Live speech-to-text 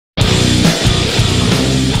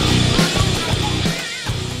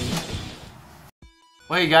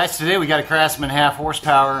Well, hey guys, today we got a Craftsman half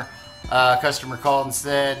horsepower. Customer called and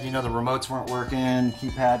said, you know, the remotes weren't working,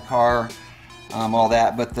 keypad car, all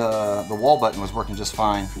that, but the wall button was working just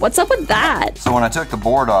fine. What's up with that? So when I took the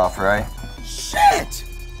board off, right? Shit!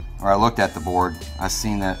 Or I looked at the board, I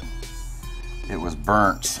seen that it was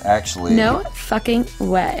burnt, actually. No fucking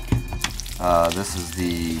way. This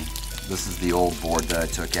is the old board that I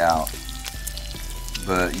took out.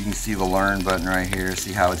 But you can see the learn button right here.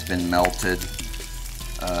 See how it's been melted.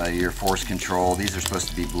 Your force control, these are supposed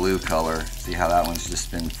to be blue color. See how that one's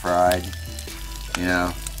just been fried? You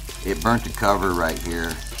know, it burnt the cover right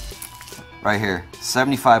here. Right here,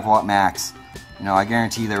 75 watt max. You know, I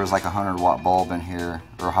guarantee there was like a 100 watt bulb in here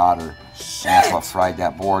or hotter. Shit. And that's what fried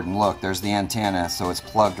that board. And look, there's the antenna, so it's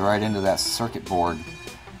plugged right into that circuit board.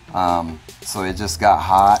 So it just got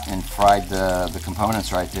hot and fried the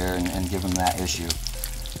components right there and give them that issue.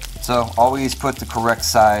 So always put the correct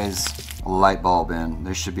size light bulb in.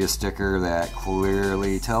 There should be a sticker that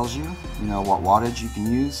clearly tells you, you know, what wattage you can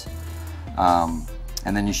use, and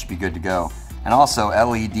then you should be good to go. And also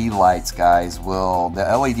LED lights, guys, the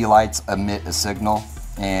LED lights emit a signal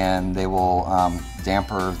and they will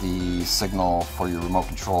damper the signal for your remote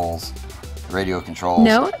controls, radio controls.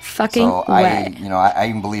 No fucking way. I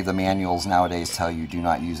even believe the manuals nowadays tell you do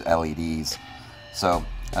not use LEDs. So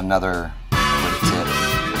another quick tip.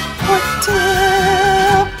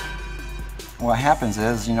 What happens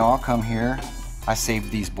is, you know, I'll come here, I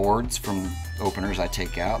save these boards from openers I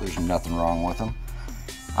take out, there's nothing wrong with them.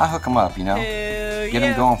 I hook them up, you know, get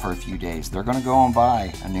them going for a few days. They're going to go and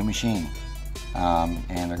buy a new machine, and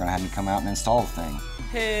they're going to have me come out and install the thing.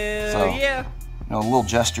 You know, little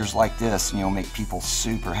gestures like this, you know, make people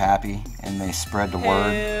super happy, and they spread the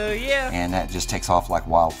word, and that just takes off like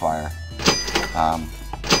wildfire.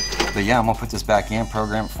 But yeah, I'm going to put this back in,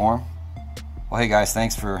 program it for them. Well, hey guys,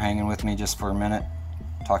 thanks for hanging with me just for a minute,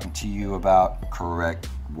 talking to you about correct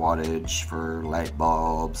wattage for light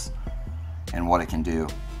bulbs and what it can do.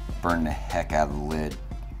 Burn the heck out of the lid.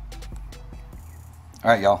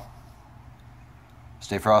 All right, y'all.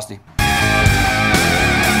 Stay frosty.